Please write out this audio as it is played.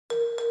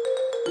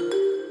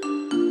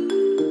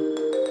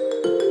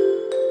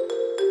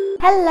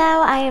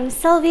Hello, I am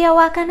Sylvia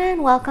Wakana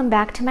and welcome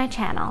back to my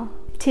channel.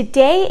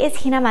 Today is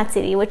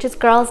Hinamatsuri, which is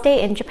Girls'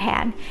 Day in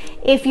Japan.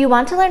 If you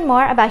want to learn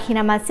more about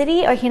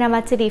Hinamatsuri or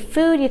Hinamatsuri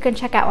food, you can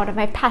check out one of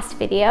my past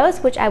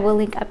videos, which I will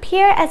link up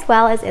here as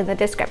well as in the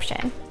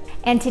description.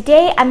 And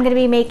today I'm going to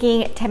be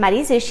making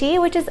Temari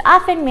Sushi, which is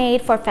often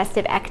made for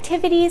festive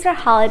activities or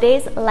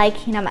holidays like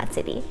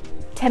Hinamatsuri.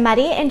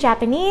 Temari in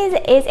Japanese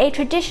is a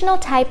traditional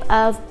type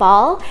of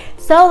ball,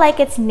 so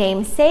like its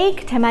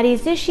namesake, Temari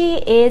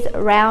Sushi is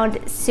round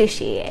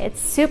sushi.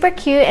 It's super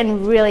cute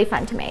and really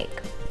fun to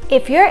make.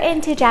 If you're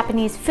into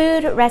Japanese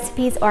food,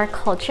 recipes, or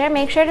culture,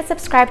 make sure to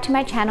subscribe to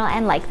my channel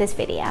and like this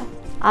video.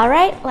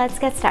 Alright, let's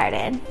get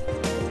started.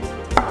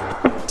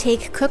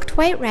 Take cooked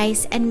white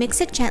rice and mix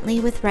it gently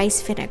with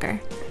rice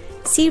vinegar.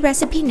 See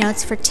recipe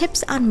notes for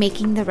tips on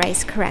making the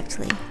rice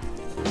correctly.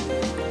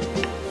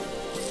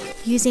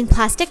 Using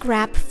plastic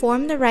wrap,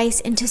 form the rice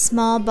into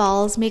small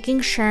balls,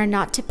 making sure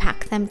not to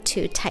pack them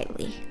too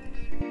tightly.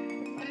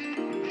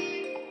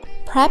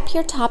 Prep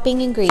your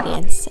topping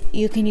ingredients.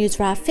 You can use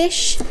raw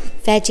fish,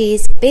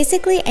 veggies,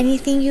 basically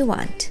anything you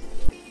want.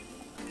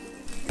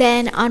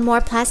 Then, on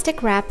more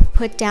plastic wrap,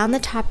 put down the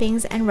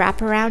toppings and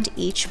wrap around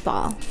each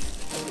ball.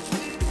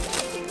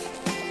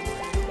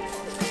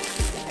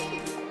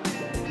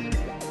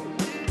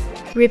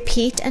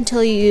 Repeat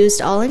until you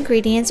used all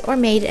ingredients or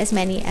made as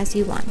many as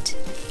you want.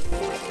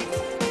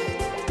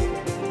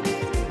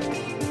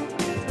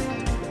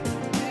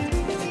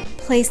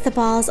 Place the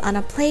balls on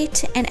a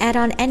plate and add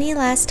on any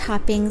last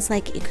toppings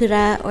like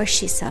ikura or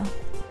shiso.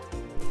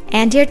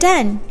 And you're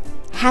done!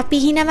 Happy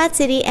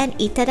Hinamatsuri and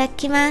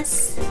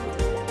itadakimasu!